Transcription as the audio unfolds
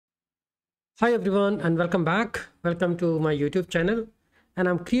Hi everyone and welcome back. Welcome to my YouTube channel. And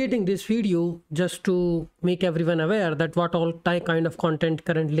I'm creating this video just to make everyone aware that what all kind of content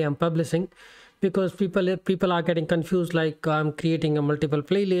currently I'm publishing, because people are getting confused, like I'm creating a multiple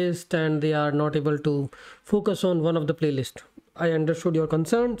playlist and they are not able to focus on one of the playlist. I understood your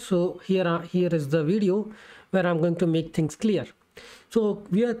concern, so here is the video where I'm going to make things clear. So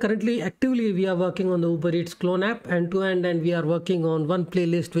we are currently we are working on the UberEats clone app end to end, and we are working on one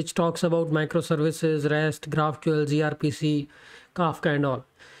playlist which talks about microservices, REST, GraphQL, gRPC, Kafka and all.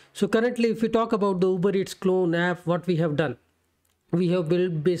 So currently, if we talk about the UberEats clone app, what we have done, we have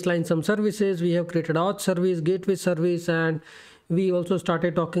built baseline some services, we have created auth service, gateway service, and we also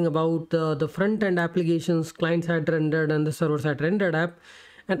started talking about the front end applications, client side rendered and the server side rendered app.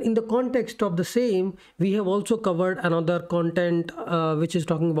 And in the context of the same, we have also covered another content which is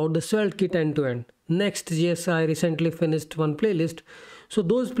talking about the Svelte kit end to end. Next.js, I recently finished one playlist. So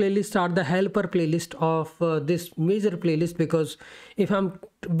those playlists are the helper playlist of this major playlist, because if I'm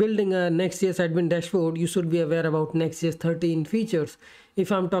building a Next.js admin dashboard, you should be aware about Next.js 13 features.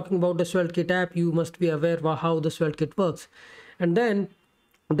 If I'm talking about the Svelte kit app, you must be aware of how the Svelte kit works. And then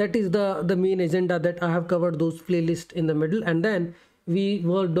that is the main agenda that I have covered those playlists in the middle. And then we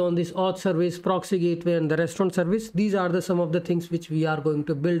worked on this auth service, proxy gateway and the restaurant service. These are some of the things which we are going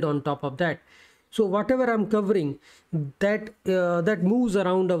to build on top of that. So whatever I'm covering, that moves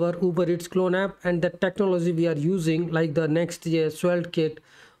around our UberEats clone app and the technology we are using, like the Next.js Svelte kit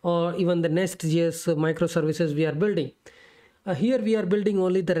or even the Nest.js microservices we are building. Here we are building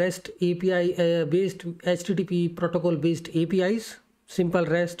only the REST API based HTTP protocol based APIs, simple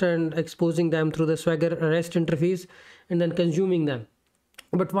REST, and exposing them through the Swagger REST interface and then consuming them.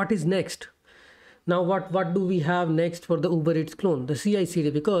 But what is next? Now what do we have next for the UberEats clone? The CI/CD,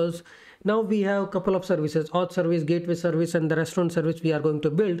 because now we have a couple of services, auth service, gateway service and the restaurant service we are going to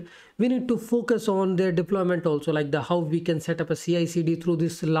build. We need to focus on their deployment also, like how we can set up a CI/CD through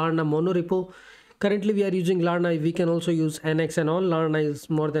this lerna monorepo. Currently we are using lerna. We can also use NX and all. Lerna is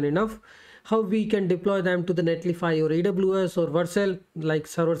more than enough. How we can deploy them to the Netlify or AWS or Vercel, like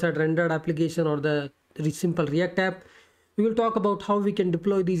server-side rendered application or the simple React app. We will talk about how we can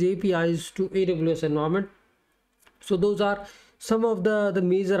deploy these APIs to AWS environment. So those are some of the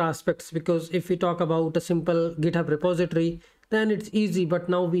major aspects, because if we talk about a simple GitHub repository, then it's easy. But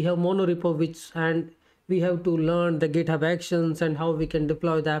now we have monorepo, and we have to learn the GitHub actions and how we can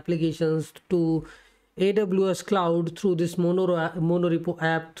deploy the applications to AWS cloud through this monorepo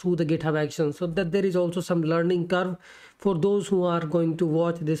app through the GitHub actions. So that there is also some learning curve for those who are going to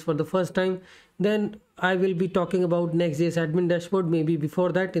watch this for the first time. Then I will be talking about Next.js admin dashboard. Maybe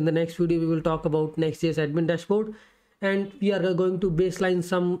before that, in the next video, we will talk about Next.js admin dashboard, and we are going to baseline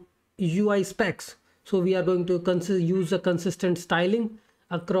some UI specs. So we are going to use a consistent styling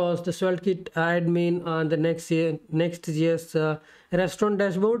across the Svelte kit admin and the Next.js restaurant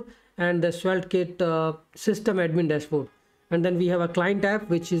dashboard and the Svelte kit system admin dashboard. And then we have a client app,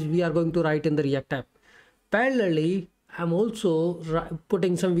 which is we are going to write in the React app. Parallelly, I'm also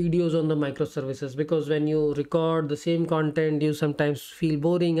putting some videos on the microservices, because when you record the same content, you sometimes feel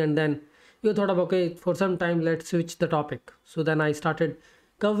boring, and then you thought of, okay, for some time, let's switch the topic. So then I started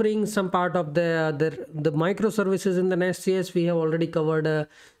covering some part of the microservices in the Nest.js. We have already covered a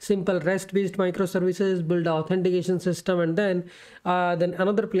simple REST-based microservices, build an authentication system, and then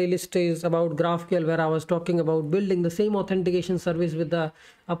another playlist is about GraphQL, where I was talking about building the same authentication service with the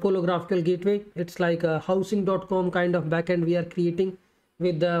Apollo GraphQL gateway. It's like a housing.com kind of backend we are creating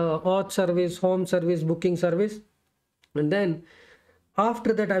with the auth service, home service, booking service. And then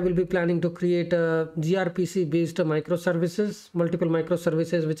after that, I will be planning to create a gRPC based microservices, multiple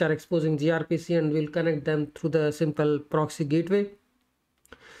microservices which are exposing gRPC, and we'll connect them through the simple proxy gateway,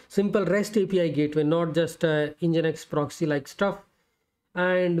 simple REST API gateway, not just Nginx proxy like stuff.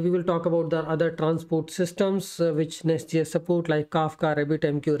 And we will talk about the other transport systems which Nest.js support, like Kafka,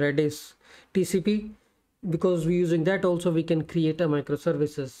 RabbitMQ, Redis, TCP. Because we're using that also, we can create a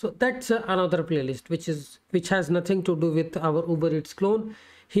microservices. So that's another playlist which has nothing to do with our UberEats clone.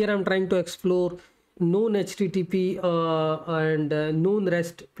 Here I'm trying to explore known HTTP and known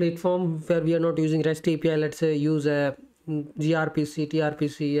REST platform where we are not using REST API. Let's say use a gRPC,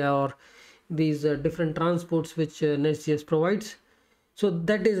 TRPC, or these different transports which Nest.js provides. So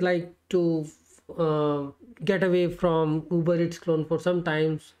that is like to get away from UberEats clone for some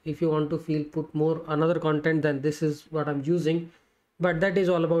times. If you want to put more another content, then this is what I'm using. But that is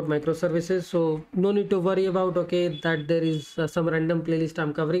all about microservices, so no need to worry about, okay, that there is some random playlist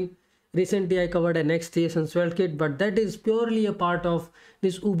I'm covering. Recently I covered a Next.js and Svelte kit, but that is purely a part of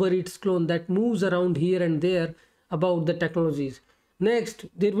this UberEats clone that moves around here and there about the technologies. Next,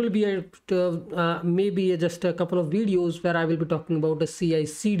 there will be maybe just a couple of videos where I will be talking about the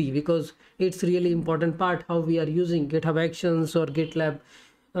CI/CD, because it's really important part how we are using GitHub Actions or GitLab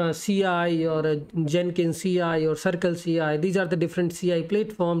CI or Jenkins CI or Circle CI. These are the different CI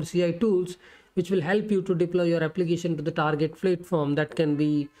platforms, CI tools, which will help you to deploy your application to the target platform. That can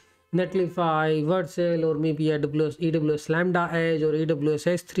be Netlify, Vercel, or maybe AWS Lambda Edge or AWS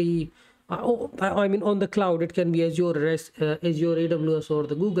S3. I mean on the cloud, it can be Azure, Azure, AWS, or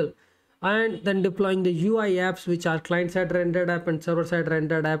the Google. And then deploying the UI apps, which are client-side rendered app and server-side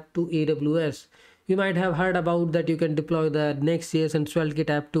rendered app, to AWS. You might have heard about that you can deploy the Next.js and SvelteKit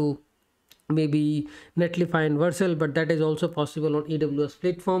app to maybe Netlify and Vercel, but that is also possible on AWS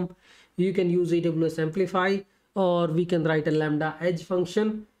platform. You can use AWS Amplify, or we can write a Lambda Edge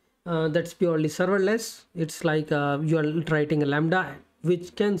function that's purely serverless. It's like you are writing a Lambda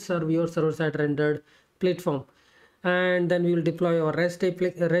which can serve your server-side rendered platform. And then we will deploy our REST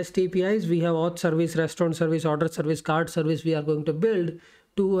APIs. We have auth service, restaurant service, order service, card service. We are going to build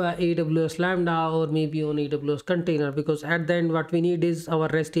to AWS Lambda or maybe on AWS container, because at the end what we need is our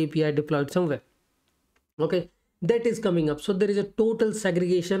REST API deployed somewhere. Okay, that is coming up. So there is a total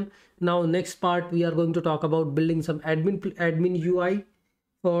segregation. Now next part we are going to talk about building some admin UI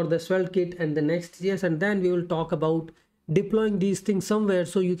for the SvelteKit and the Next.js, and then we will talk about deploying these things somewhere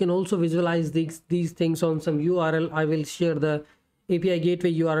so you can also visualize these things on some URL. I will share the API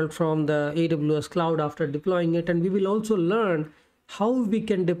gateway URL from the AWS cloud after deploying it, and we will also learn how we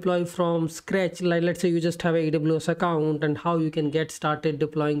can deploy from scratch. Like let's say you just have a AWS account, and how you can get started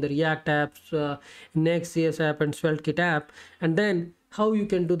deploying the React apps, Next.js app and SvelteKit app, and then how you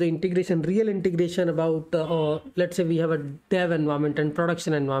can do the integration, real integration about let's say we have a dev environment and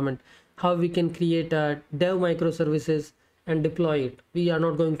production environment, how we can create a dev microservices and deploy it. We are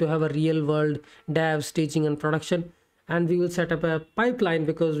not going to have a real world dev, staging and production, and we will set up a pipeline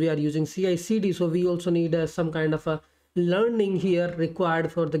because we are using CI/CD. So we also need some kind of a learning here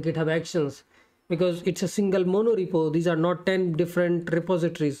required for the GitHub Actions, because it's a single monorepo. These are not 10 different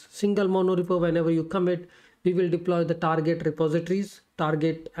repositories. Single monorepo. Whenever you commit, we will deploy the target repositories,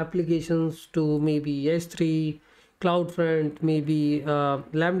 target applications to maybe S3, CloudFront, maybe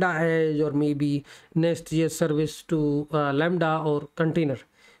Lambda Edge, or maybe Next.js service to Lambda or container.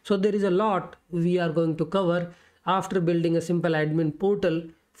 So there is a lot we are going to cover after building a simple admin portal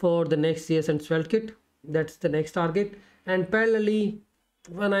for the Next.js and SvelteKit. That's the next target. And parallelly,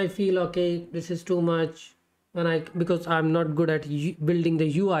 when I feel okay, this is too much, because I'm not good at building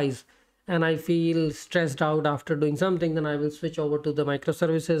the UIs and I feel stressed out after doing something, then I will switch over to the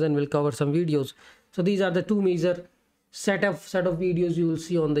microservices and will cover some videos. So these are the two major set of videos you will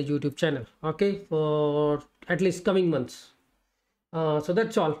see on the YouTube channel, okay, for at least coming months. So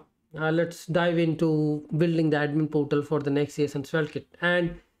that's all. Let's dive into building the admin portal for the Next.js and SvelteKit,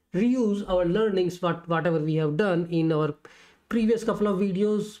 and reuse our learnings, whatever we have done in our previous couple of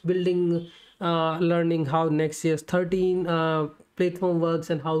videos, building learning how Next.js 13 platform works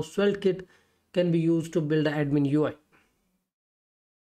and how SvelteKit can be used to build an admin UI.